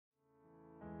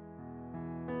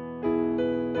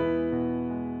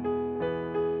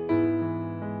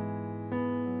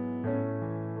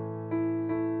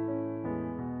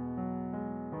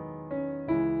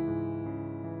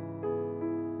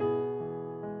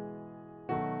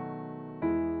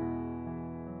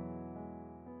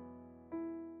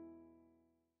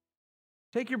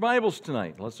Take your Bibles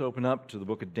tonight. Let's open up to the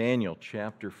book of Daniel,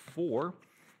 chapter 4,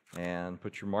 and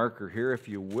put your marker here if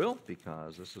you will,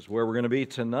 because this is where we're going to be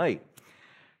tonight.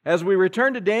 As we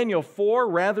return to Daniel 4,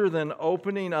 rather than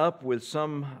opening up with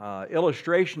some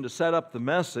illustration to set up the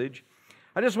message,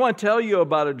 I just want to tell you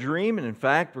about a dream, and in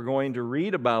fact, we're going to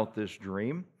read about this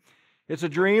dream. It's a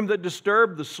dream that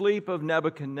disturbed the sleep of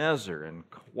Nebuchadnezzar, and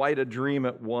quite a dream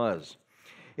it was.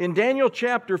 In Daniel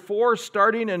chapter 4,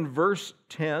 starting in verse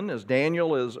 10, as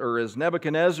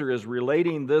Nebuchadnezzar is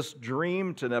relating this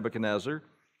dream to Nebuchadnezzar,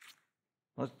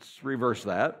 let's reverse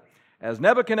that. As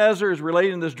Nebuchadnezzar is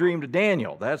relating this dream to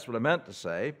Daniel, that's what I meant to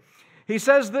say. He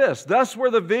says this, "Thus were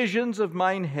the visions of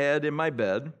mine head in my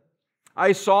bed.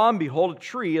 I saw and behold a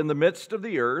tree in the midst of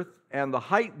the earth, and the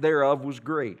height thereof was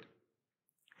great.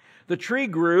 The tree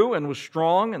grew and was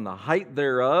strong, and the height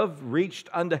thereof reached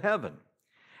unto heaven,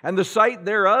 and the sight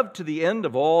thereof to the end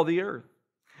of all the earth.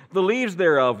 The leaves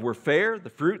thereof were fair,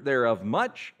 the fruit thereof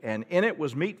much, and in it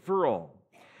was meat for all.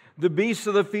 The beasts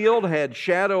of the field had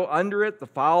shadow under it, the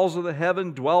fowls of the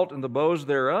heaven dwelt in the boughs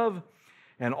thereof,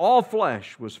 and all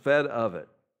flesh was fed of it.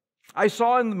 I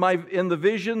saw in the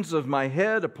visions of my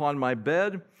head upon my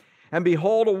bed, and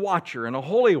behold, a watcher and a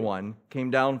holy one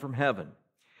came down from heaven.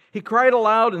 He cried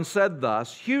aloud and said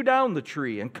thus, Hew down the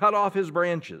tree and cut off his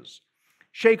branches.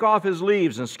 Shake off his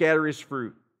leaves and scatter his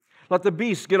fruit. Let the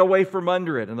beasts get away from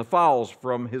under it, and the fowls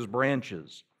from his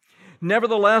branches.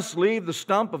 Nevertheless, leave the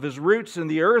stump of his roots in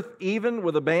the earth, even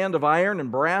with a band of iron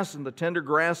and brass in the tender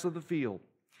grass of the field.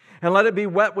 And let it be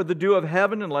wet with the dew of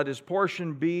heaven, and let his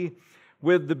portion be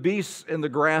with the beasts in the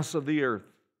grass of the earth.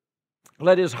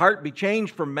 Let his heart be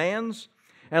changed from man's,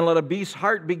 and let a beast's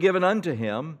heart be given unto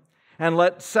him, and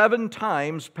let 7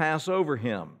 times pass over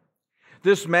him.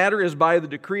 This matter is by the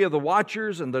decree of the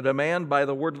watchers, and the demand by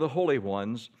the word of the holy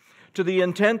ones, to the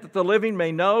intent that the living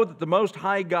may know that the Most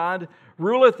High God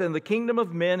ruleth in the kingdom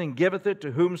of men, and giveth it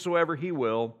to whomsoever he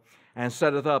will, and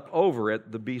setteth up over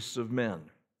it the beasts of men.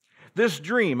 This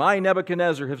dream I,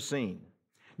 Nebuchadnezzar, have seen.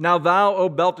 Now thou, O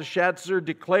Belteshazzar,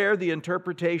 declare the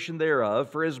interpretation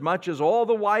thereof, for as much as all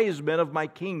the wise men of my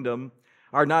kingdom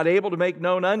are not able to make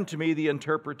known unto me the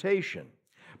interpretation.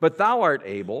 But thou art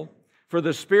able, for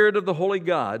the spirit of the holy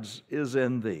gods is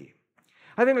in thee."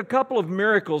 I think a couple of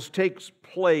miracles takes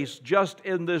place just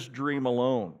in this dream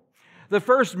alone. The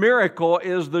first miracle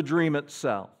is the dream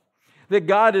itself. That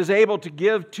God is able to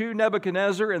give to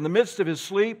Nebuchadnezzar in the midst of his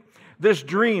sleep this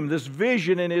dream, this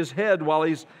vision in his head while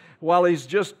he's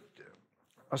just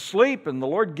asleep, and the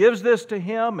Lord gives this to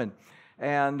him,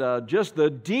 and just the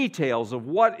details of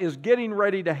what is getting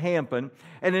ready to happen.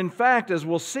 And in fact, as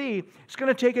we'll see, it's going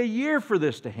to take a year for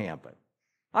this to happen.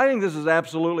 I think this is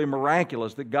absolutely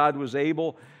miraculous that God was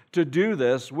able to do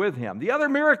this with him. The other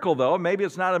miracle, though, maybe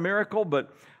it's not a miracle,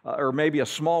 or maybe a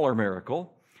smaller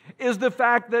miracle, is the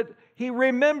fact that he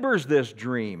remembers this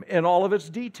dream in all of its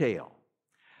detail.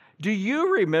 Do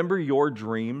you remember your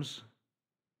dreams?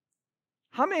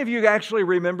 How many of you actually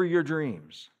remember your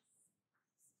dreams?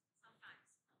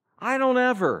 I don't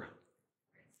ever.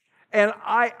 And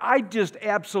I just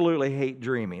absolutely hate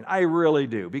dreaming. I really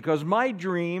do. Because my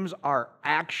dreams are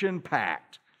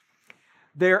action-packed.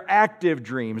 They're active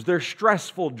dreams. They're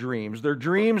stressful dreams. They're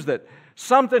dreams that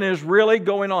something is really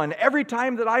going on. Every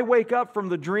time that I wake up from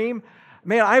the dream,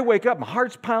 man, I wake up, my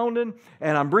heart's pounding,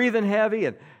 and I'm breathing heavy,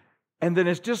 and then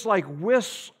it's just like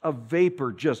wisps of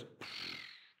vapor just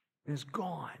is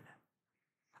gone.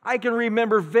 I can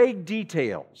remember vague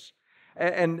details.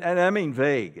 And I mean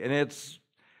vague. And it's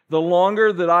the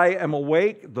longer that I am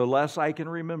awake, the less I can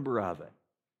remember of it.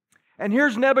 And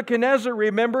here's Nebuchadnezzar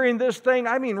remembering this thing,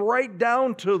 I mean right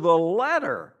down to the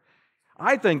letter.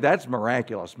 I think that's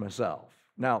miraculous myself.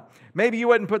 Now, maybe you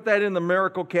wouldn't put that in the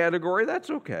miracle category. That's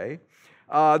okay.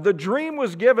 The dream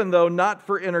was given, though, not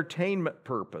for entertainment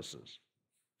purposes.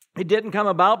 It didn't come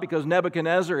about because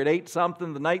Nebuchadnezzar had ate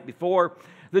something the night before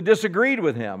that disagreed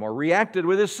with him or reacted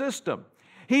with his system.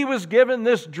 He was given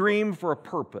this dream for a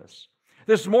purpose.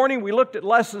 This morning we looked at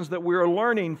lessons that we were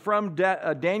learning from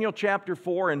Daniel chapter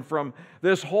 4 and from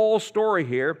this whole story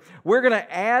here. We're going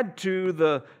to add to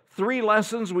the 3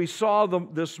 lessons we saw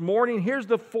this morning. Here's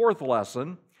the 4th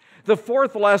lesson. The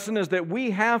 4th lesson is that we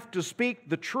have to speak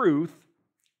the truth,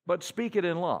 but speak it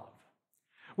in love.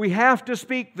 We have to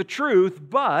speak the truth,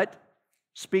 but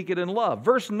speak it in love.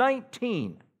 Verse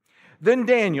 19. Then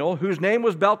Daniel, whose name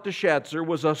was Belteshazzar,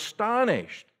 was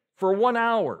astonished for 1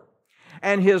 hour,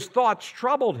 and his thoughts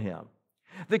troubled him.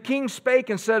 The king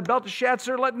spake and said,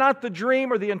 Belteshazzar, let not the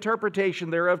dream or the interpretation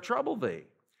thereof trouble thee.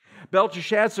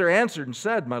 Belteshazzar answered and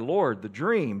said, My lord, the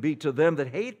dream be to them that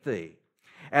hate thee,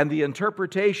 and the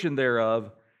interpretation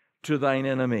thereof to thine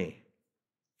enemy.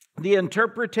 The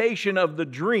interpretation of the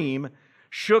dream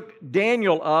shook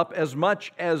Daniel up as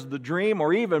much as the dream,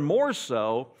 or even more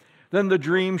so, than the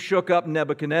dream shook up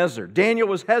Nebuchadnezzar. Daniel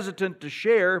was hesitant to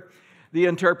share the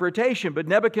interpretation, but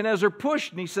Nebuchadnezzar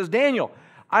pushed and he says, Daniel,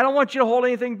 I don't want you to hold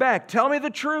anything back. Tell me the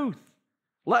truth.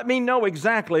 Let me know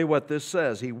exactly what this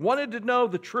says. He wanted to know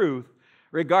the truth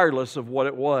regardless of what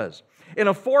it was. In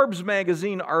a Forbes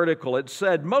magazine article, it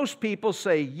said, most people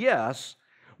say yes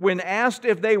when asked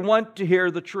if they want to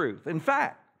hear the truth. In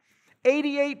fact,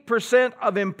 88%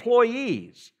 of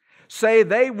employees say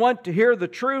they want to hear the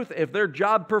truth if their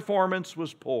job performance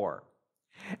was poor.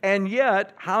 And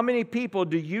yet, how many people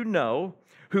do you know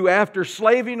who, after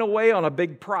slaving away on a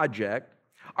big project,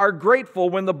 are grateful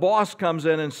when the boss comes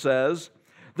in and says,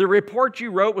 the report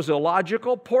you wrote was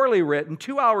illogical, poorly written,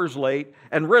 2 hours late,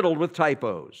 and riddled with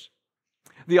typos?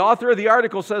 The author of the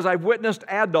article says, I've witnessed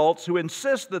adults who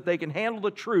insist that they can handle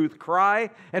the truth, cry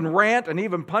and rant and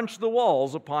even punch the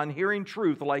walls upon hearing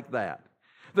truth like that.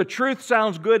 The truth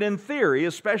sounds good in theory,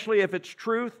 especially if it's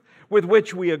truth with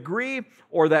which we agree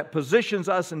or that positions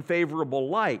us in favorable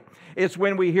light. It's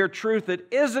when we hear truth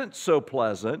that isn't so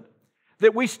pleasant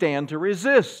that we stand to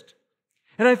resist.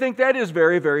 And I think that is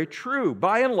very, very true.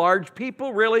 By and large,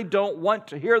 people really don't want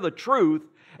to hear the truth,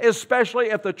 especially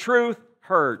if the truth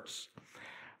hurts.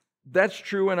 That's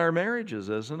true in our marriages,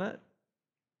 isn't it?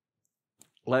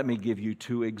 Let me give you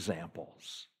 2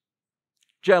 examples.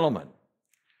 Gentlemen,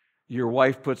 your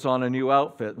wife puts on a new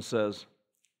outfit and says,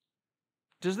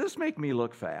 does this make me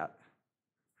look fat?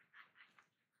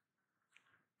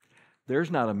 There's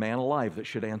not a man alive that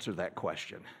should answer that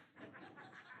question.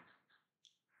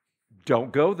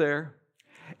 Don't go there.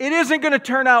 It isn't going to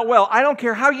turn out well. I don't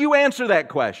care how you answer that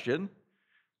question.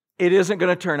 It isn't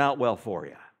going to turn out well for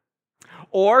you.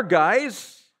 Or,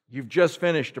 guys, you've just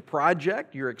finished a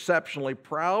project. You're exceptionally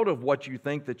proud of what you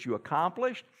think that you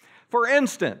accomplished. For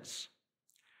instance,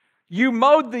 you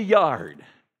mowed the yard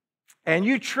and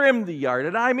you trimmed the yard.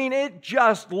 And I mean, it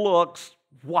just looks,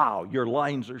 wow, your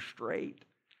lines are straight.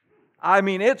 I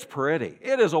mean, it's pretty.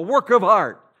 It is a work of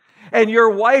art. And your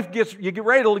wife you get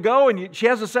ready to go and she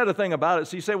hasn't said a thing about it.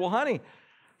 So you say, well, honey,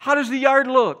 how does the yard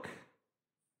look?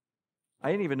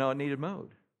 I didn't even know it needed mowed.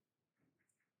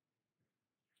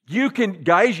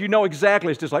 Guys, you know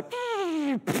exactly. It's just like,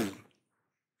 you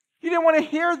didn't want to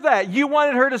hear that. You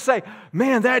wanted her to say,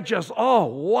 man, oh,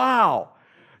 wow.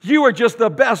 You are just the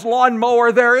best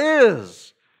lawnmower there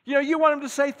is. You know, you want them to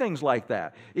say things like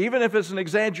that. Even if it's an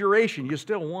exaggeration, you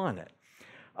still want it.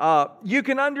 You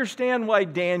can understand why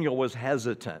Daniel was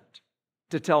hesitant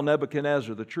to tell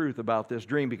Nebuchadnezzar the truth about this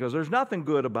dream, because there's nothing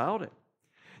good about it.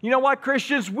 You know what,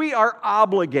 Christians? We are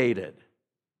obligated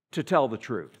to tell the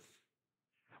truth.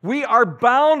 We are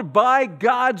bound by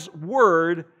God's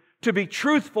Word to be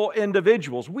truthful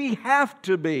individuals. We have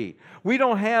to be. We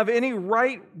don't have any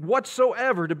right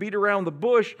whatsoever to beat around the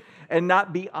bush and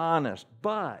not be honest.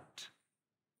 But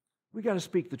we got to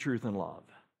speak the truth in love.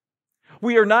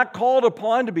 We are not called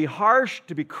upon to be harsh,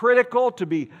 to be critical, to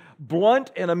be blunt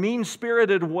in a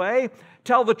mean-spirited way.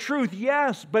 Tell the truth,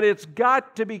 yes, but it's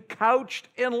got to be couched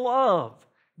in love.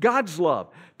 God's love.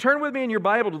 Turn with me in your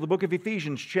Bible to the book of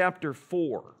Ephesians chapter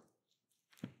 4.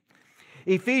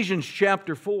 Ephesians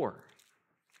chapter 4.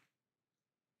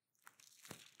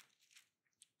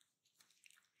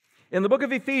 In the book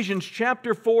of Ephesians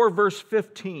chapter 4, verse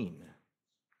 15,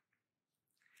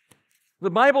 the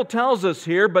Bible tells us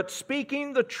here, but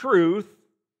speaking the truth,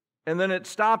 and then it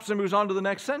stops and moves on to the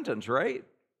next sentence, right?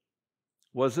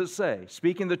 What does it say?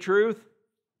 Speaking the truth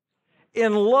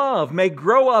in love may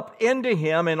grow up into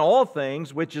Him in all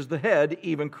things, which is the head,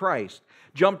 even Christ.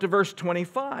 Jump to verse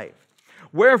 25.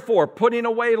 Wherefore, putting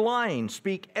away lying,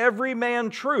 speak every man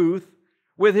truth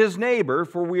with his neighbor,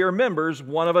 for we are members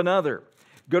one of another.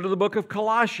 Go to the book of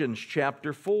Colossians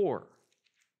chapter 4.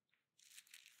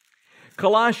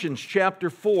 Colossians chapter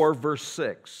 4, verse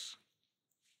 6.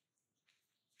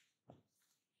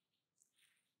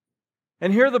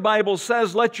 And here the Bible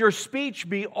says, let your speech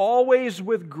be always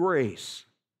with grace,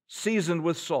 seasoned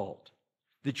with salt,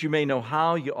 that you may know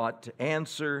how you ought to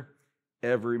answer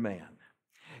every man.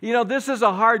 You know, this is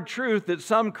a hard truth that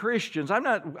some Christians, I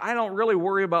don't really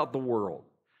worry about the world.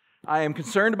 I am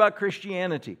concerned about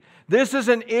Christianity. This is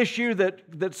an issue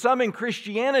that some in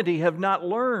Christianity have not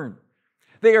learned.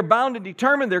 They are bound and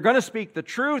determined they're going to speak the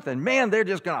truth, and man, they're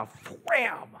just going to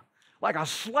wham like a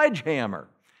sledgehammer.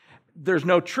 There's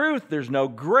no truth, there's no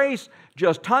grace,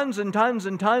 just tons and tons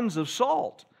and tons of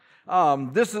salt.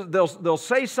 They'll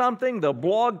say something, they'll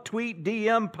blog, tweet,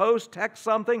 DM, post, text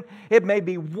something. It may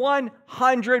be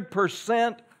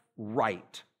 100%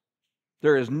 right.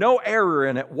 There is no error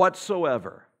in it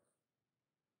whatsoever.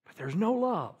 But there's no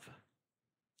love.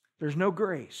 There's no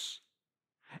grace.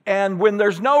 And when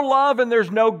there's no love and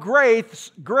there's no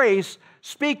grace,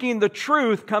 speaking the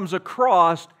truth comes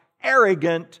across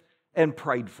arrogant and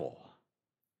prideful.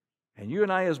 And you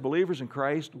and I as believers in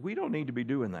Christ, we don't need to be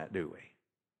doing that, do we?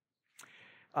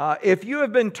 If you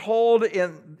have been told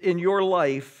in your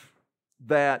life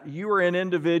that you are an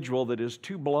individual that is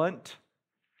too blunt,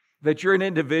 that you're an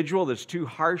individual that's too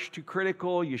harsh, too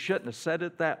critical, you shouldn't have said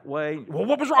it that way. Well,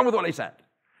 what was wrong with what I said?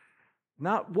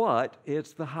 Not what,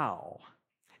 it's the how.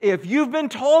 If you've been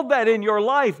told that in your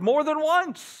life more than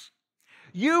once,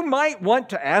 you might want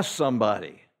to ask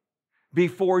somebody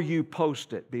before you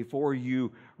post it, before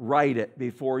you write it,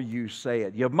 before you say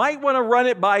it. You might want to run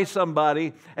it by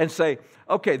somebody and say,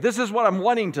 okay, this is what I'm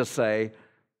wanting to say.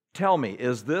 Tell me,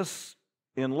 is this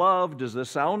in love? Does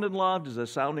this sound in love? Does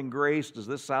this sound in grace? Does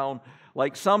this sound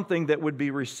like something that would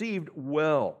be received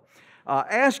well?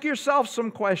 Ask yourself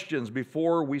some questions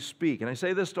before we speak. And I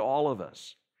say this to all of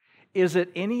us. Is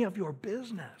it any of your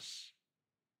business?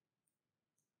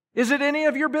 Is it any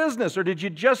of your business? Or did you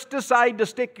just decide to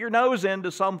stick your nose into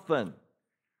something?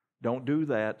 Don't do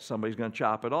that. Somebody's going to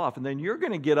chop it off. And then you're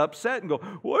going to get upset and go,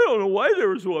 well, I don't know why they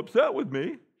were so upset with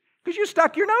me. Because you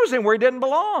stuck your nose in where it didn't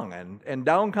belong. And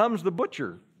down comes the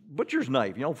butcher's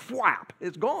knife. Flap,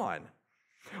 it's gone.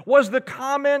 Was the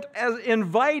comment as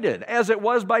invited as it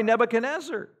was by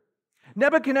Nebuchadnezzar?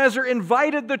 Nebuchadnezzar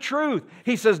invited the truth.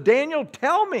 He says, Daniel,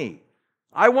 tell me.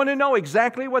 I want to know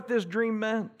exactly what this dream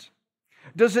meant.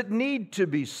 Does it need to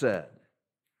be said?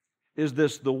 Is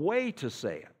this the way to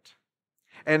say it?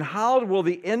 And how will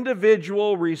the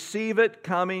individual receive it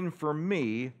coming from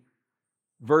me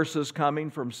versus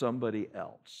coming from somebody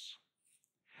else?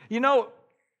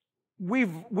 We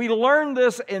learned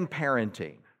this in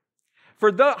parenting.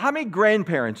 How many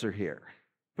grandparents are here?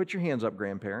 Put your hands up,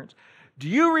 grandparents. Do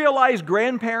you realize,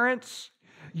 grandparents,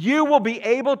 you will be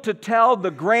able to tell the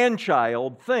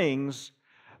grandchild things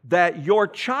that your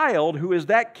child, who is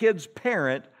that kid's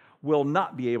parent, will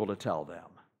not be able to tell them.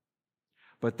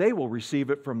 But they will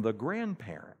receive it from the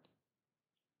grandparent.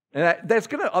 And that's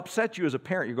going to upset you as a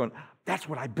parent. You're going, that's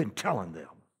what I've been telling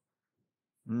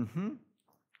them.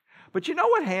 But you know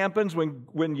what happens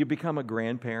when you become a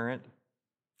grandparent?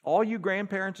 All you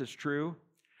grandparents, it's true,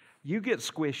 you get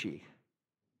squishy.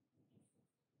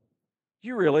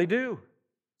 You really do.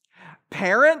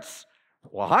 Parents,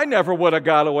 well, I never would have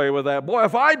got away with that. Boy,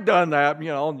 if I'd done that,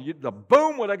 the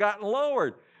boom would have gotten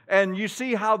lowered. And you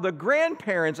see how the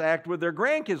grandparents act with their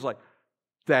grandkids like,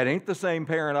 that ain't the same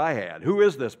parent I had. Who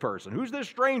is this person? Who's this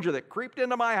stranger that creeped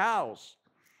into my house?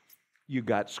 You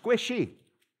got squishy.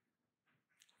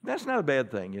 That's not a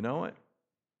bad thing, you know it?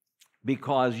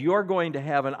 Because you're going to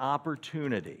have an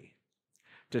opportunity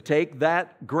to take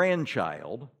that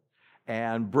grandchild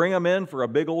and bring them in for a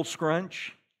big old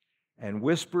scrunch and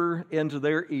whisper into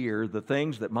their ear the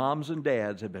things that moms and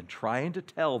dads have been trying to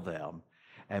tell them.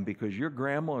 And because you're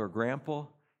grandma or grandpa,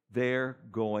 they're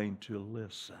going to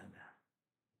listen.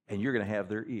 And you're going to have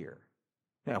their ear.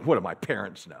 Now, what do my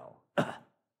parents know?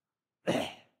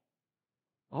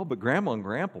 Oh, but grandma and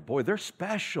grandpa, boy, they're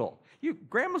special.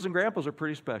 Grandmas and grandpas are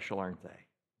pretty special, aren't they?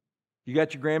 You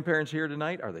got your grandparents here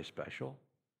tonight? Are they special?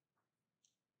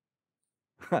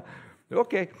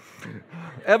 Okay.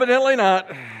 Evidently not.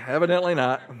 Evidently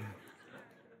not.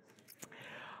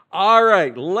 All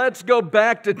right, let's go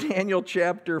back to Daniel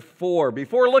chapter 4.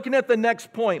 Before looking at the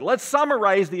next point, let's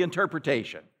summarize the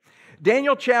interpretation.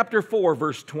 Daniel chapter 4,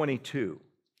 verse 22.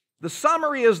 The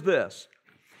summary is this.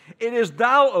 It is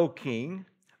thou, O king,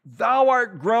 thou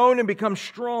art grown and become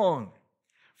strong.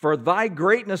 For thy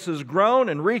greatness is grown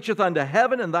and reacheth unto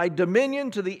heaven, and thy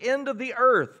dominion to the end of the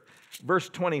earth. Verse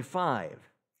 25.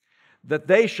 That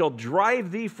they shall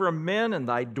drive thee from men, and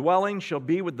thy dwelling shall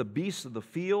be with the beasts of the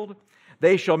field.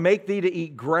 They shall make thee to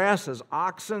eat grass as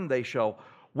oxen. They shall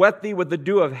wet thee with the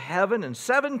dew of heaven, and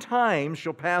 7 times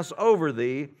shall pass over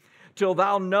thee, till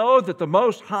thou know that the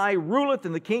Most High ruleth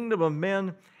in the kingdom of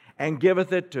men, and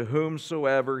giveth it to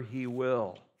whomsoever he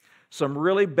will. Some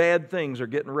really bad things are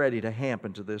getting ready to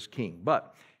happen to this king.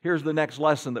 But here's the next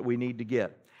lesson that we need to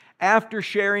get. After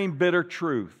sharing bitter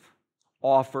truth,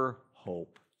 offer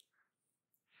hope.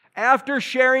 After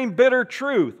sharing bitter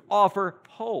truth, offer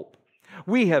hope.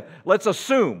 Let's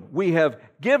assume, we have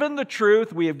given the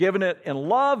truth, we have given it in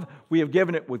love, we have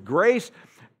given it with grace.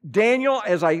 Daniel,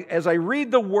 as I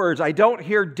read the words, I don't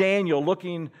hear Daniel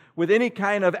looking with any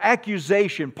kind of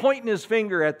accusation, pointing his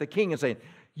finger at the king and saying,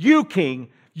 you king,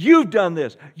 you've done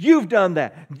this, you've done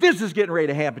that. This is getting ready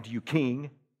to happen to you,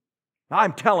 king.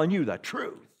 I'm telling you the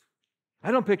truth.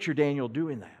 I don't picture Daniel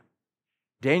doing that.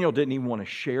 Daniel didn't even want to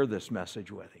share this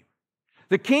message with him.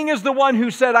 The king is the one who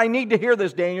said, I need to hear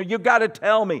this, Daniel. You've got to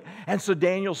tell me. And so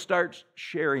Daniel starts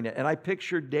sharing it. And I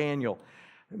picture Daniel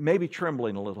maybe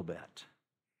trembling a little bit.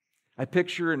 I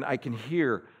picture and I can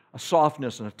hear a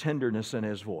softness and a tenderness in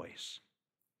his voice.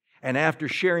 And after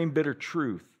sharing bitter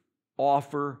truth,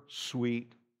 offer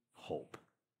sweet hope.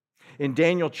 In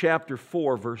Daniel chapter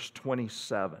 4, verse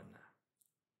 27,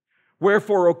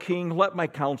 Wherefore, O king, let my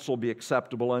counsel be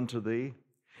acceptable unto thee,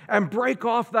 and break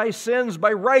off thy sins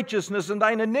by righteousness and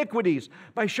thine iniquities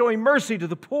by showing mercy to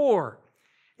the poor,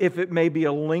 if it may be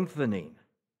a lengthening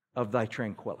of thy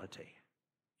tranquility.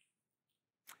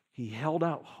 He held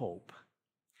out hope.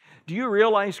 Do you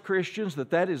realize, Christians,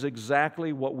 that that is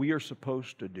exactly what we are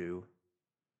supposed to do?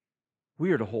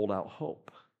 We are to hold out hope.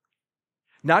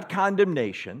 Not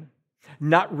condemnation,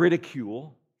 not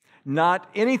ridicule, not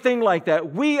anything like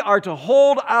that. We are to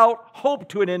hold out hope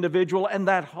to an individual, and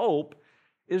that hope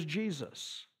is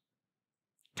Jesus.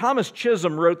 Thomas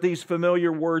Chisholm wrote these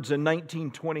familiar words in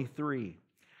 1923.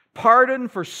 Pardon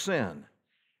for sin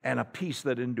and a peace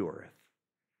that endureth.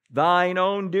 Thine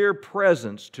own dear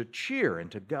presence to cheer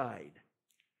and to guide.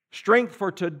 Strength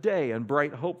for today and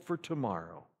bright hope for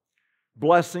tomorrow.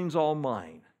 Blessings all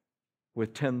mine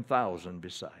with 10,000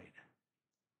 beside.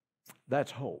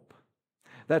 That's hope.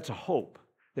 That's a hope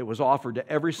that was offered to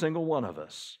every single one of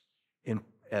us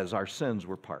as our sins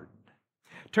were pardoned.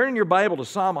 Turn in your Bible to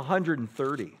Psalm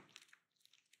 130.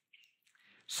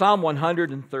 Psalm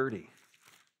 130.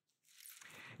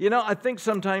 You know, I think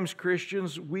sometimes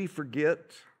Christians, we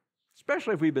forget,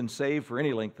 especially if we've been saved for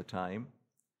any length of time,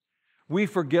 we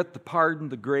forget the pardon,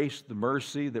 the grace, the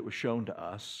mercy that was shown to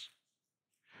us.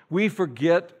 We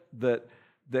forget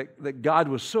that God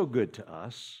was so good to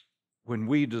us when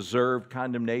we deserved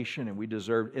condemnation and we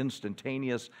deserved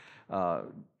instantaneous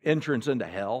entrance into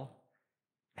hell.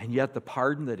 And yet the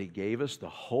pardon that He gave us, the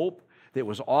hope that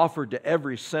was offered to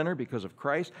every sinner because of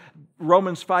Christ.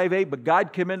 Romans 5:8, but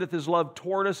God commendeth His love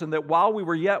toward us, and that while we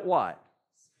were yet what?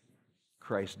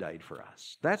 Christ died for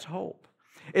us. That's hope.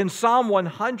 In Psalm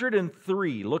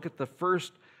 103, look at the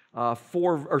first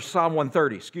Psalm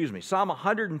 130, excuse me. Psalm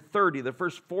 130, the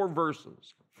first 4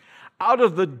 verses. Out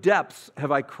of the depths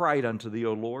have I cried unto Thee,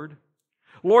 O Lord.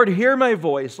 Lord, hear my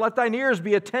voice. Let Thine ears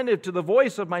be attentive to the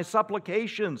voice of my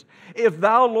supplications. If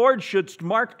Thou, Lord, shouldst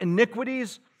mark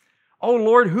iniquities, O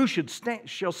Lord, who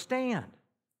shall stand?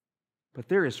 But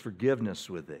there is forgiveness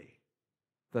with Thee,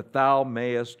 that Thou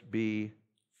mayest be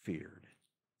feared.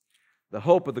 The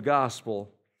hope of the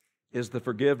gospel is the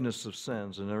forgiveness of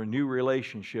sins and a new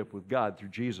relationship with God through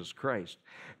Jesus Christ.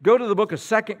 Go to the book of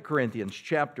 2 Corinthians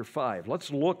chapter 5.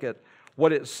 Let's look at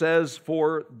what it says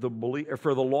for the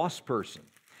lost person.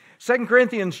 2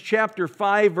 Corinthians chapter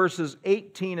 5, verses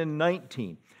 18 and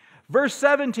 19. Verse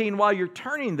 17, while you're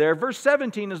turning there, verse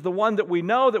 17 is the one that we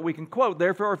know that we can quote.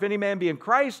 Therefore, if any man be in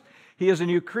Christ, he is a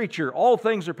new creature. All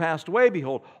things are passed away.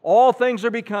 Behold, all things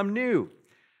are become new.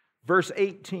 Verse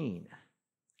 18,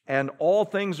 and all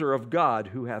things are of God,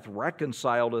 who hath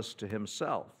reconciled us to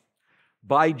Himself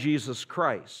by Jesus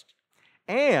Christ,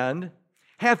 and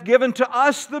hath given to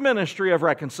us the ministry of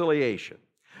reconciliation,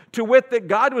 to wit, that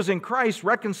God was in Christ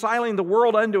reconciling the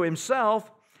world unto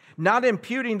Himself, not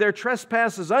imputing their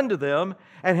trespasses unto them,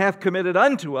 and hath committed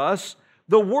unto us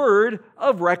the word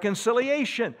of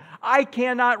reconciliation. I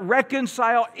cannot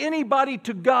reconcile anybody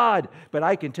to God, but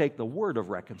I can take the word of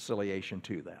reconciliation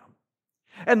to them.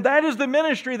 And that is the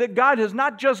ministry that God has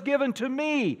not just given to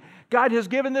me. God has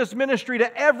given this ministry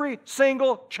to every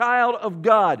single child of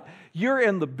God. You're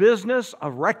in the business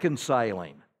of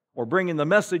reconciling or bringing the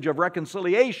message of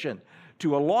reconciliation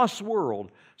to a lost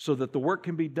world so that the work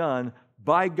can be done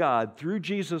by God through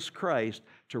Jesus Christ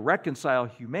to reconcile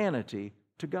humanity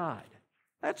to God.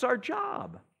 That's our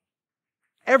job.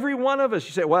 Every one of us,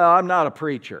 you say, well, I'm not a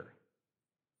preacher.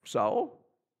 So?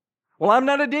 Well, I'm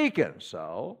not a deacon.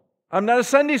 So? I'm not a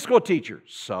Sunday school teacher.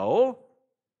 So?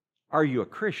 Are you a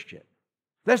Christian?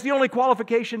 That's the only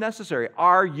qualification necessary.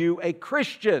 Are you a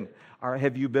Christian? Or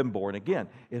have you been born again?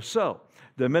 If so,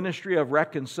 the ministry of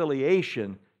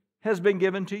reconciliation has been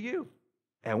given to you.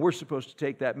 And we're supposed to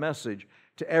take that message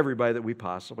to everybody that we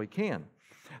possibly can.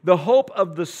 The hope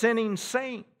of the sinning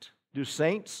saint. Do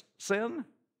saints sin?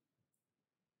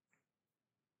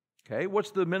 Okay,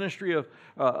 what's the ministry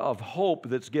of hope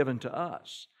that's given to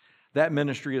us? That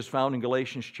ministry is found in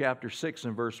Galatians chapter 6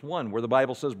 and verse 1, where the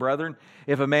Bible says, brethren,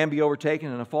 if a man be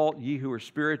overtaken in a fault, ye who are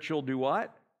spiritual, do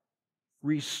what?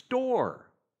 Restore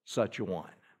such a one.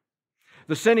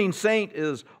 The sinning saint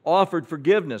is offered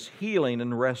forgiveness, healing,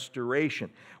 and restoration.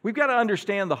 We've got to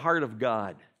understand the heart of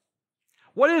God.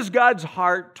 What is God's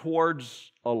heart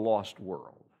towards a lost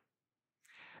world?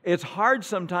 It's hard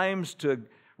sometimes to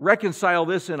reconcile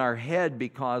this in our head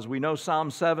because we know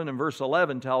Psalm 7 and verse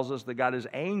 11 tells us that God is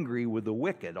angry with the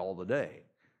wicked all the day.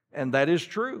 And that is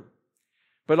true.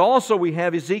 But also we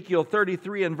have Ezekiel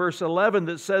 33 and verse 11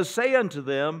 that says, "Say unto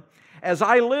them, As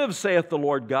I live, saith the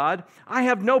Lord God, I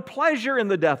have no pleasure in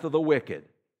the death of the wicked,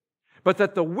 but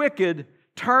that the wicked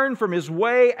turn from his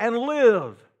way and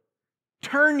live.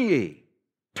 Turn ye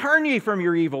from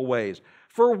your evil ways.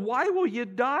 For why will ye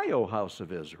die, O house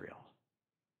of Israel?"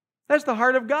 That's the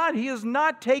heart of God. He is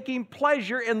not taking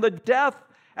pleasure in the death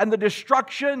and the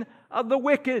destruction of the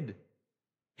wicked.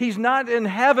 He's not in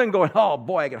heaven going, "Oh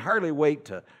boy, I can hardly wait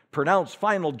to pronounce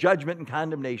final judgment and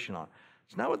condemnation on."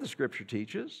 It's not what the Scripture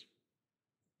teaches.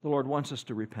 The Lord wants us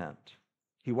to repent.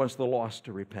 He wants the lost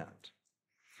to repent.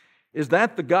 Is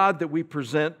that the God that we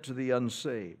present to the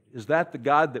unsaved? Is that the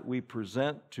God that we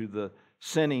present to the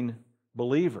sinning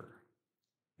believer?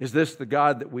 Is this the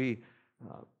God that we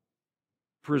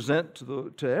present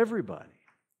to everybody?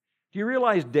 Do you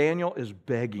realize Daniel is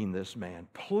begging this man,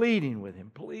 pleading with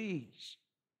him, please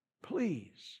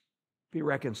be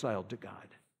reconciled to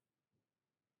God?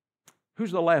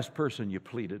 Who's the last person you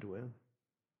pleaded with?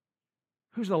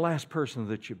 Who's the last person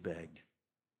that you begged?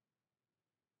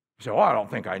 You say, "Oh, I don't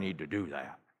think I need to do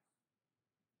that."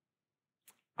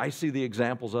 I see the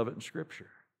examples of it in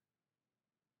Scripture.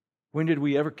 When did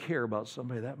we ever care about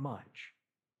somebody that much?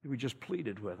 We just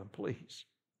pleaded with them, "Please,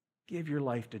 give your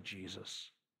life to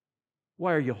Jesus."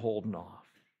 Why are you holding off?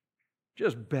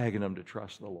 Just begging them to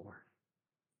trust the Lord.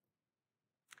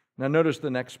 Now notice the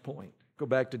next point. Go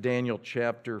back to Daniel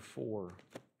chapter 4.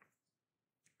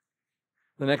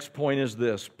 The next point is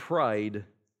this: pride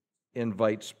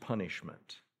invites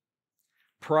punishment.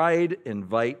 Pride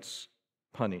invites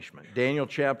punishment. Daniel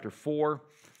chapter 4,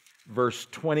 verse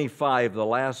 25, the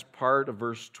last part of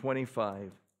verse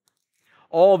 25.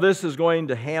 "All this is going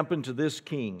to happen to this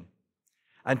king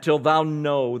until thou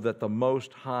know that the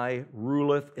Most High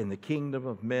ruleth in the kingdom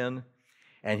of men,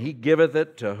 and he giveth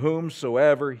it to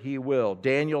whomsoever he will."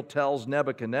 Daniel tells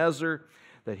Nebuchadnezzar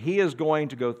that he is going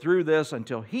to go through this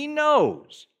until he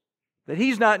knows that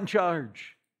he's not in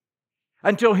charge,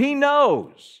 until he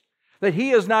knows that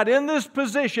he is not in this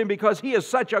position because he is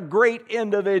such a great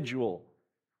individual.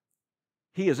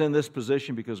 He is in this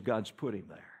position because God's put him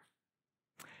there.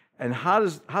 And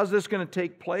how's this going to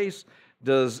take place?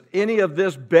 Does any of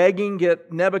this begging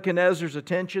get Nebuchadnezzar's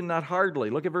attention? Not hardly.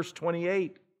 Look at verse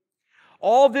 28.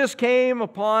 "All this came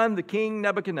upon the king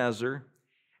Nebuchadnezzar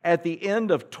at the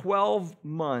end of 12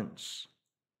 months.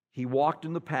 He walked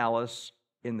in the palace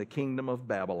in the kingdom of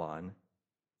Babylon.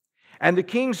 And the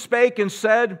king spake and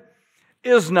said,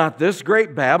 Is not this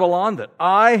great Babylon that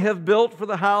I have built for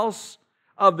the house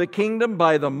of the kingdom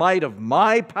by the might of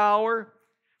my power,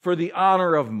 for the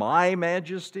honor of my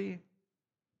majesty?"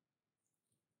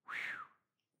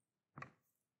 Whew.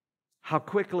 How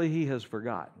quickly he has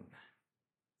forgotten.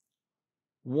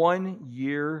 1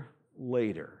 year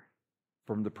later,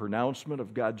 from the pronouncement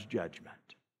of God's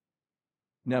judgment,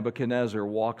 Nebuchadnezzar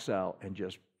walks out and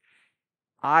just,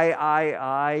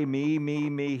 I,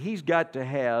 me. He's got to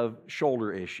have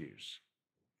shoulder issues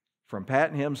from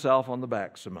patting himself on the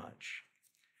back so much.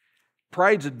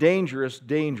 Pride's a dangerous,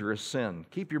 dangerous sin.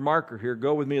 Keep your marker here.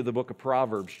 Go with me to the book of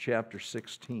Proverbs, chapter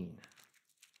 16.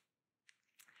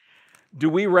 Do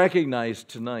we recognize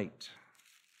tonight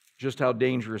just how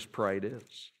dangerous pride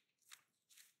is?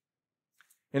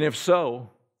 And if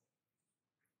so,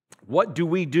 what do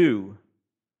we do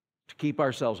to keep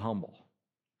ourselves humble?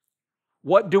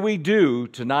 What do we do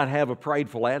to not have a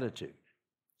prideful attitude?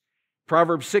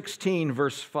 Proverbs 16,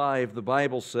 verse 5, the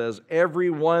Bible says,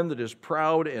 "Everyone that is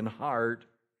proud in heart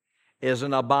is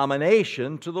an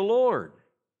abomination to the Lord.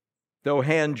 Though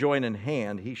hand join in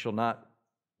hand, he shall not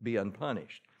be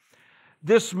unpunished."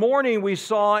 This morning we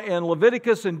saw in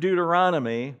Leviticus and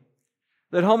Deuteronomy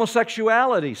that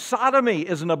homosexuality, sodomy,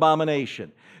 is an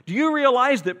abomination. Do you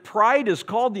realize that pride is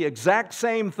called the exact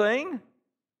same thing?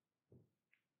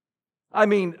 I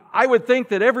mean, I would think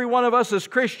that every one of us as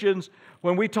Christians,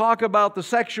 when we talk about the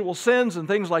sexual sins and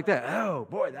things like that, "Oh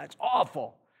boy, that's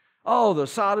awful. Oh, the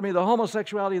sodomy, the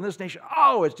homosexuality in this nation,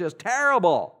 oh, it's just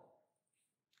terrible."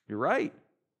 You're right.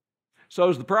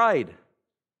 So's the pride.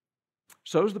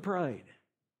 So's the pride.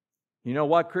 You know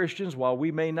what, Christians? While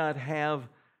we may not have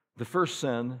the first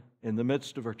sin in the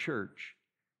midst of our church,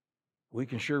 we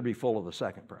can sure be full of the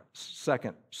second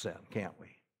sin, can't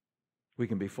we? We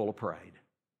can be full of pride.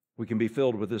 We can be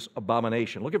filled with this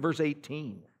abomination. Look at verse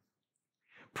 18.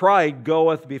 "Pride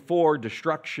goeth before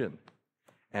destruction,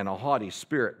 and a haughty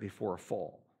spirit before a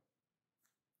fall."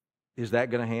 Is that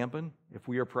going to happen if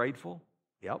we are prideful?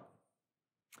 Yep.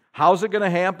 How's it going to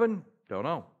happen? Don't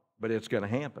know, but it's going to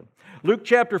happen. Luke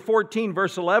chapter 14,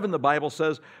 verse 11, the Bible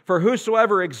says, "For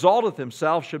whosoever exalteth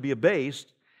himself shall be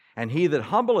abased, and he that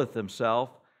humbleth himself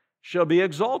shall be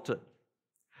exalted."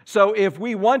 So if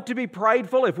we want to be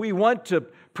prideful, if we want to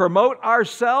promote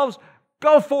ourselves,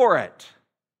 go for it.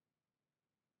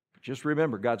 But just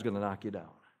remember, God's going to knock you down.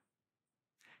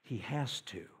 He has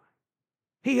to.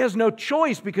 He has no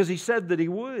choice because He said that He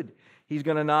would. He's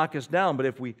going to knock us down. But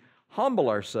if we humble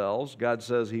ourselves, God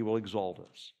says He will exalt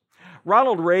us.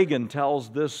 Ronald Reagan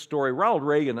tells this story. Ronald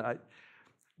Reagan,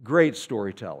 great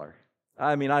storyteller.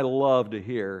 I mean, I love to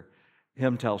hear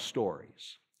him tell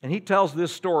stories. And he tells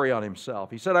this story on himself.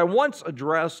 He said, "I once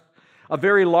addressed a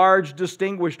very large,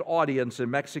 distinguished audience in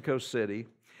Mexico City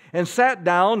and sat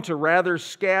down to rather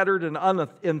scattered and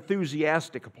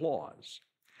unenthusiastic applause.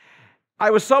 I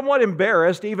was somewhat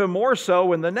embarrassed, even more so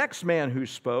when the next man who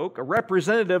spoke, a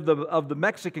representative of the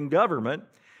Mexican government,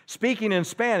 speaking in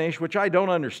Spanish, which I don't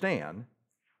understand,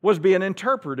 was being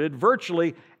interpreted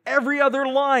virtually every other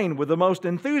line with the most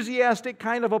enthusiastic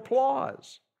kind of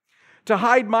applause. To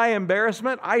hide my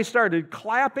embarrassment, I started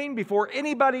clapping before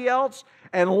anybody else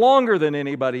and longer than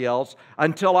anybody else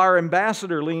until our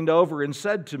ambassador leaned over and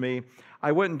said to me,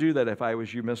 'I wouldn't do that if I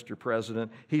was you, Mr.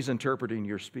 President. He's interpreting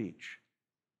your speech.'"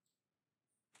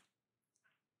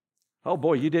 Oh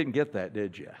boy, you didn't get that,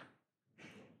 did you?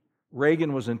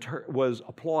 Reagan was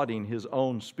applauding his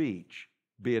own speech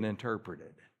being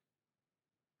interpreted.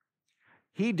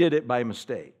 He did it by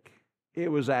mistake.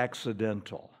 It was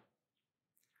accidental.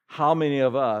 How many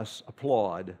of us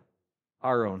applaud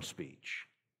our own speech,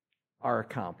 our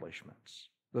accomplishments,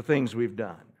 the things we've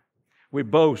done? We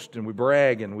boast and we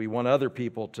brag and we want other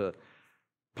people to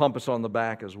pump us on the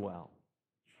back as well.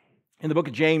 In the book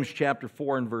of James, chapter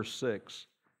 4 and verse 6,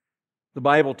 the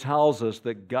Bible tells us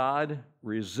that God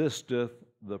resisteth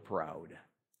the proud.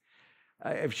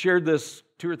 I've shared this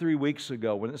 2 or 3 weeks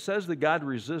ago. When it says that God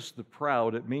resists the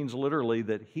proud, it means literally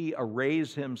that He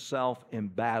arrays Himself in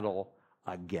battle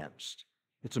against.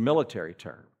 It's a military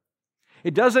term.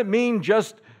 It doesn't mean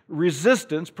just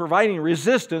resistance, providing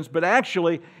resistance, but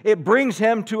actually it brings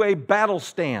Him to a battle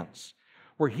stance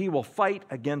where He will fight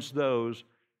against those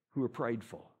who are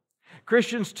prideful.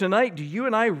 Christians, tonight, do you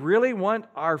and I really want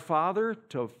our Father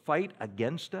to fight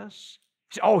against us?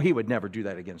 Oh, He would never do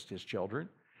that against His children.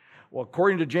 Well,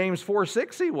 according to James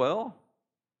 4:6, He will.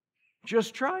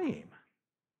 Just try Him.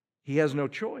 He has no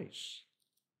choice.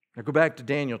 Now go back to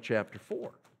Daniel chapter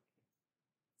 4.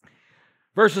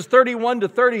 Verses 31 to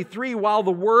 33, "While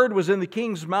the word was in the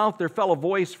king's mouth, there fell a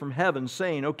voice from heaven,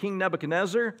 saying, O King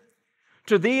Nebuchadnezzar,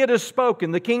 to thee it is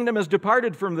spoken, the kingdom has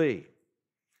departed from thee.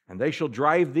 And they shall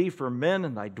drive thee from men,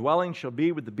 and thy dwelling shall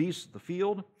be with the beasts of the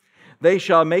field. They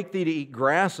shall make thee to eat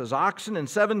grass as oxen, and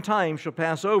 7 times shall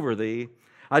pass over thee,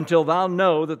 until thou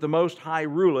know that the Most High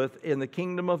ruleth in the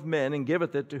kingdom of men, and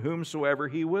giveth it to whomsoever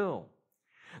He will.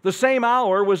 The same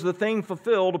hour was the thing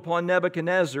fulfilled upon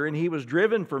Nebuchadnezzar, and he was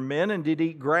driven from men, and did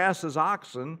eat grass as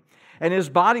oxen, and his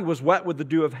body was wet with the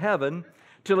dew of heaven,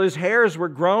 till his hairs were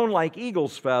grown like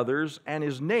eagle's feathers, and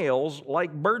his nails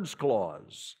like bird's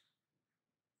claws."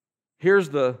 Here's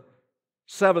the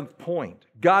 7th point.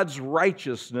 God's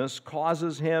righteousness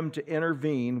causes Him to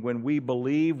intervene when we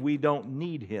believe we don't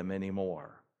need Him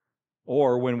anymore,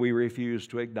 or when we refuse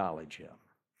to acknowledge Him.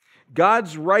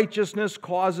 God's righteousness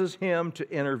causes Him to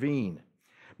intervene.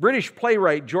 British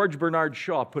playwright George Bernard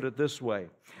Shaw put it this way: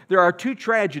 "There are 2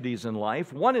 tragedies in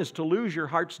life. One is to lose your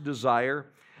heart's desire,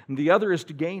 and the other is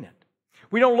to gain it.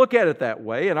 We don't look at it that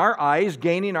way. In our eyes,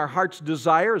 gaining our heart's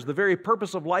desire is the very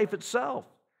purpose of life itself.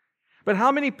 But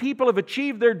how many people have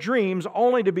achieved their dreams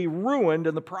only to be ruined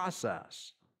in the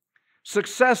process?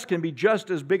 Success can be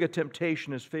just as big a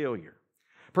temptation as failure,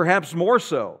 perhaps more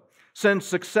so, since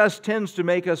success tends to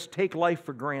make us take life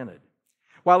for granted.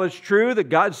 While it's true that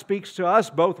God speaks to us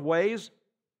both ways,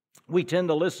 we tend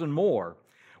to listen more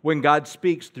when God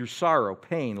speaks through sorrow,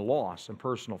 pain, loss, and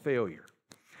personal failure.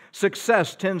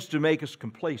 Success tends to make us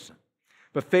complacent,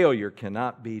 but failure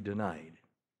cannot be denied.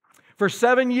 For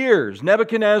 7 years,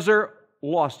 Nebuchadnezzar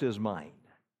lost his mind.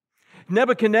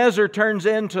 Nebuchadnezzar turns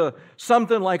into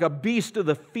something like a beast of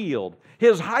the field.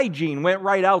 His hygiene went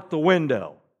right out the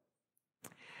window.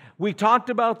 We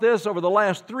talked about this over the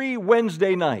last 3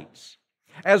 Wednesday nights.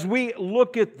 As we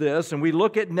look at this and we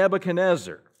look at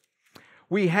Nebuchadnezzar,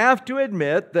 we have to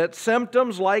admit that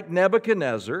symptoms like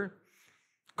Nebuchadnezzar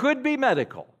could be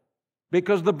medical,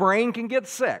 because the brain can get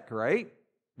sick, right?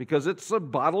 Because it's a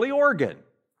bodily organ.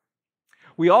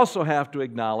 We also have to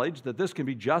acknowledge that this can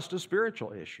be just a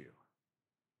spiritual issue.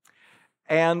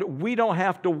 And we don't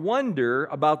have to wonder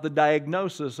about the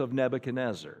diagnosis of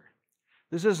Nebuchadnezzar,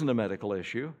 This isn't a medical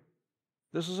issue.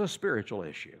 This is a spiritual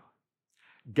issue.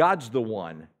 God's the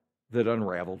one that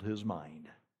unraveled his mind.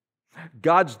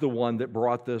 God's the one that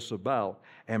brought this about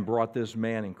and brought this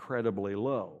man incredibly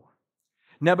low.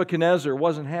 Nebuchadnezzar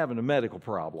wasn't having a medical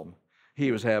problem.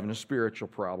 He was having a spiritual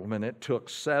problem, and it took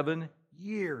 7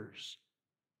 years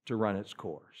to run its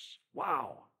course.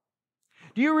 Wow.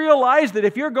 Do you realize that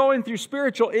if you're going through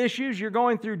spiritual issues, you're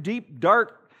going through deep,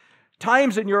 dark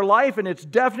times in your life, and it's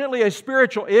definitely a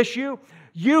spiritual issue,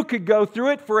 you could go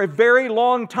through it for a very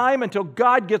long time until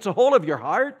God gets a hold of your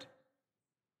heart?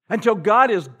 Until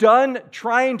God is done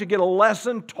trying to get a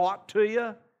lesson taught to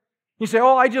you? You say,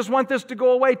 oh, I just want this to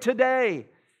go away today.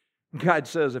 God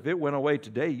says, if it went away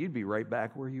today, you'd be right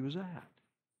back where you was at.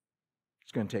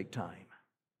 It's going to take time.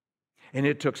 And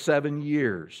it took 7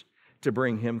 years to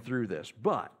bring him through this.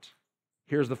 But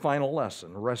here's the final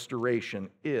lesson. Restoration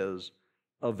is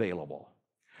available.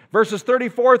 Verses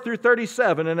 34 through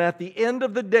 37, and at the end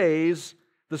of the days,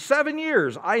 the 7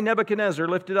 years, I, Nebuchadnezzar,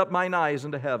 lifted up mine eyes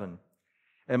into heaven,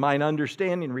 and mine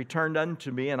understanding returned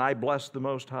unto me, and I blessed the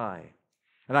Most High.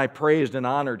 And I praised and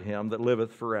honored him that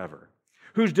liveth forever,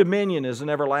 whose dominion is an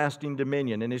everlasting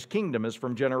dominion, and his kingdom is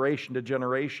from generation to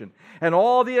generation. And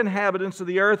all the inhabitants of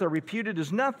the earth are reputed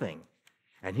as nothing.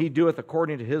 And he doeth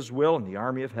according to his will in the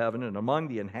army of heaven and among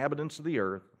the inhabitants of the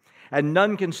earth. And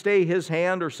none can stay his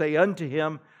hand or say unto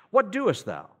him, what doest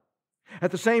thou?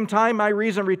 At the same time my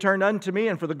reason returned unto me,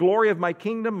 and for the glory of my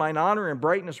kingdom mine honor and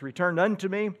brightness returned unto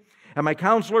me. And my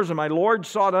counselors and my lords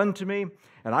sought unto me,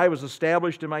 and I was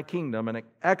established in my kingdom, and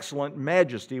excellent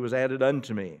majesty was added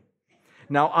unto me.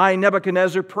 Now I,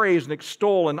 Nebuchadnezzar, praise and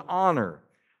extol and honor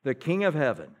the King of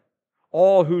heaven,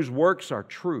 all whose works are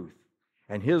truth,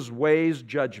 and his ways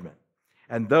judgment,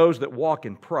 and those that walk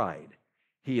in pride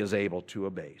he is able to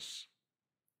abase.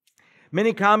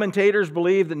 Many commentators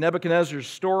believe that Nebuchadnezzar's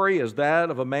story is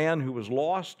that of a man who was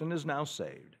lost and is now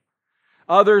saved.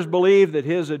 Others believe that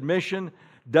his admission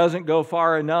doesn't go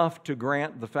far enough to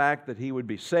grant the fact that he would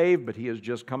be saved, but he has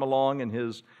just come along in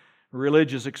his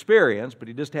religious experience, but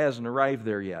he just hasn't arrived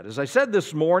there yet. As I said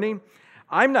this morning,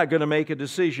 I'm not going to make a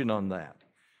decision on that.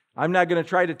 I'm not going to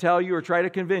try to tell you or try to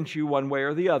convince you one way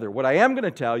or the other. What I am going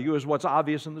to tell you is what's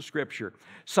obvious in the Scripture.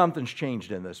 Something's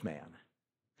changed in this man.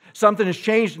 Something has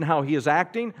changed in how he is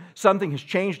acting. Something has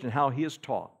changed in how he is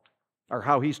taught, or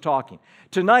how he's talking.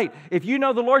 Tonight, if you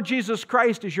know the Lord Jesus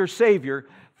Christ as your Savior,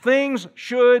 things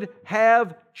should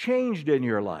have changed in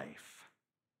your life.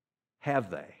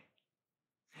 Have they?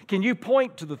 Can you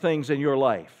point to the things in your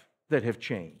life that have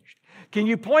changed? Can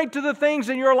you point to the things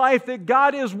in your life that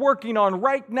God is working on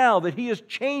right now, that He is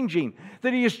changing,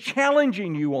 that He is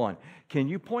challenging you on? Can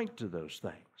you point to those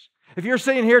things? If you're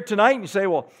sitting here tonight and you say,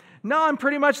 well, no, I'm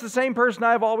pretty much the same person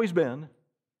I've always been,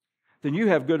 then you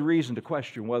have good reason to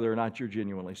question whether or not you're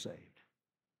genuinely saved.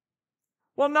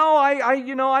 Well, no,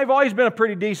 I've always been a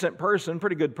pretty decent person,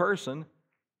 pretty good person.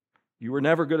 You were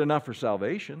never good enough for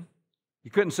salvation.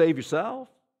 You couldn't save yourself.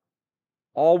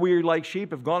 All we like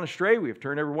sheep have gone astray. We have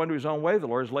turned everyone to his own way. The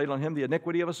Lord has laid on him the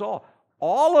iniquity of us all.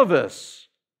 All of us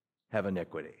have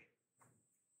iniquity.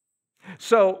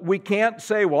 So we can't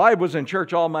say, well, I was in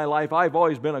church all my life. I've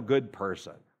always been a good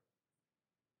person.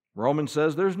 Romans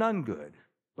says there's none good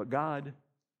but God.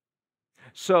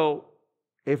 So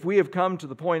if we have come to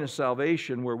the point of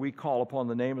salvation where we call upon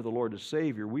the name of the Lord as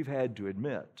Savior, we've had to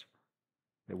admit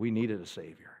that we needed a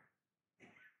Savior.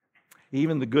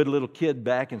 Even the good little kid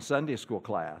back in Sunday school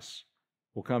class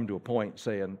will come to a point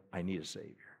saying, I need a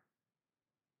Savior.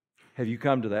 Have you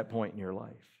come to that point in your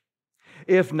life?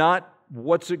 If not,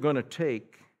 what's it going to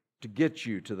take to get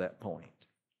you to that point?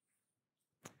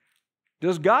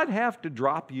 Does God have to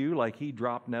drop you like He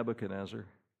dropped Nebuchadnezzar?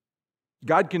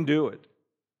 God can do it.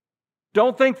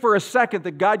 Don't think for a second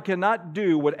that God cannot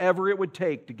do whatever it would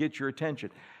take to get your attention.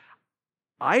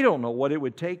 I don't know what it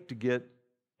would take to get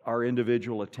our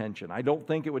individual attention. I don't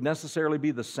think it would necessarily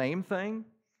be the same thing.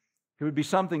 It would be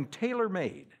something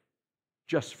tailor-made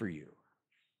just for you.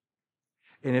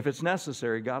 And if it's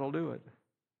necessary, God will do it.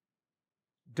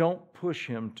 Don't push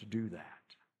Him to do that.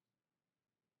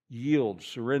 Yield,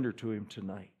 surrender to Him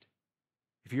tonight.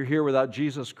 If you're here without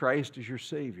Jesus Christ as your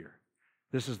Savior,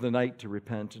 this is the night to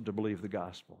repent and to believe the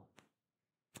gospel.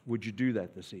 Would you do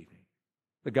that this evening?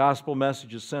 The gospel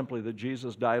message is simply that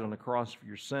Jesus died on the cross for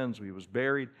your sins. He was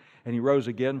buried and He rose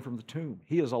again from the tomb.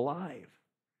 He is alive.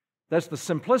 That's the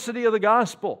simplicity of the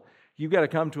gospel. You've got to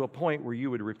come to a point where you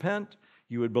would repent,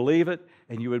 you would believe it,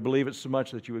 and you would believe it so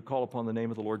much that you would call upon the name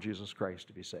of the Lord Jesus Christ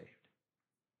to be saved.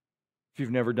 If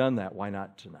you've never done that, why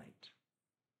not tonight?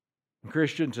 And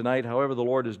Christian, tonight, however the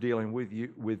Lord is dealing with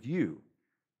you,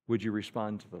 would you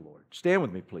respond to the Lord? Stand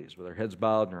with me, please, with our heads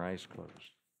bowed and our eyes closed.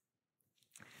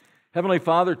 Heavenly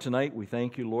Father, tonight we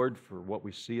thank you, Lord, for what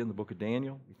we see in the book of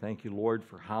Daniel. We thank you, Lord,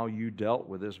 for how you dealt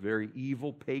with this very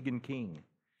evil pagan king.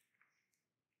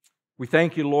 We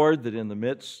thank you, Lord, that in the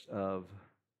midst of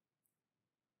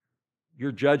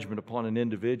your judgment upon an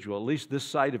individual, at least this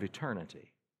side of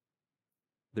eternity,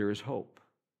 there is hope.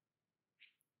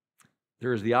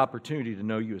 There is the opportunity to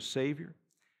know you as Savior.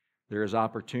 There is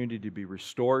opportunity to be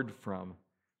restored from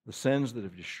the sins that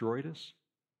have destroyed us.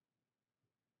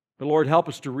 But Lord, help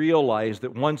us to realize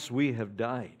that once we have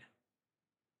died,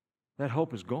 that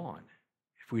hope is gone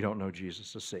if we don't know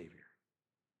Jesus as Savior.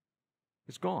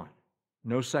 It's gone.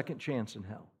 No second chance in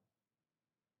hell.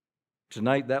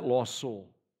 Tonight, that lost soul,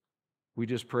 we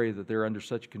just pray that they're under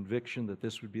such conviction that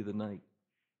this would be the night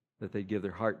that they give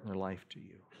their heart and their life to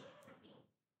you.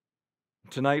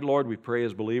 Tonight, Lord, we pray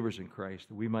as believers in Christ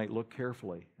that we might look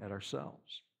carefully at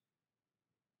ourselves.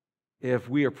 If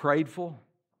we are prideful,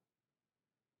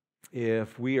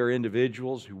 if we are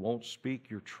individuals who won't speak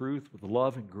your truth with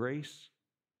love and grace,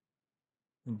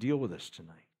 then deal with us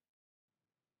tonight.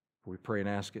 We pray and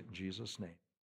ask it in Jesus' name.